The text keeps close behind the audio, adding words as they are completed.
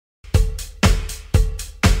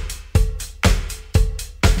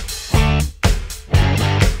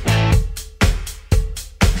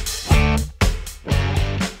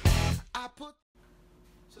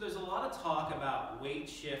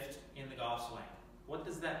What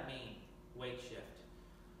does that mean, weight shift?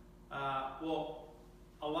 Well,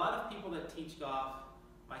 a lot of people that teach golf,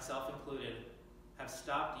 myself included, have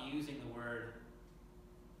stopped using the word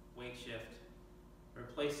weight shift,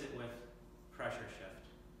 replace it with pressure shift.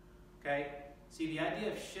 Okay? See, the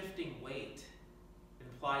idea of shifting weight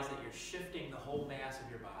implies that you're shifting the whole mass of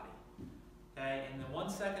your body. Okay? In the 1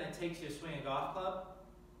 second it takes you to swing a golf club,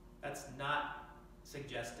 that's not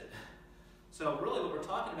suggested. So really what we're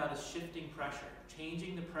talking about is shifting pressure,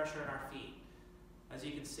 changing the pressure in our feet. As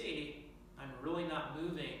you can see, I'm really not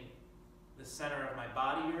moving the center of my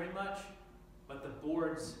body very much, but the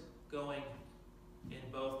board's going in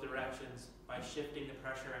both directions by shifting the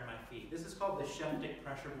pressure in my feet. This is called the Sheftik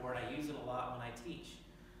pressure board. I use it a lot when I teach.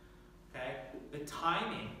 Okay? The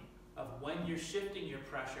timing of when you're shifting your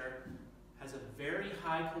pressure has a very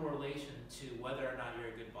high correlation to whether or not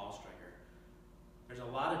you're a good ball striker. There's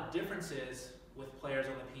a lot of differences with players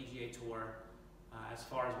on the PGA Tour as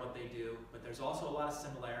far as what they do, but there's also a lot of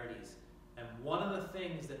similarities. And one of the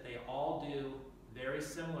things that they all do very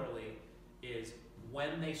similarly is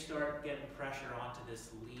when they start getting pressure onto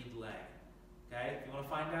this lead leg. Okay? If you want to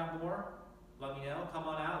find out more, let me know. Come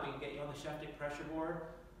on out. We can get you on the Sheftik pressure board,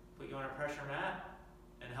 put you on a pressure mat,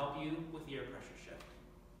 and help you with your pressure shift.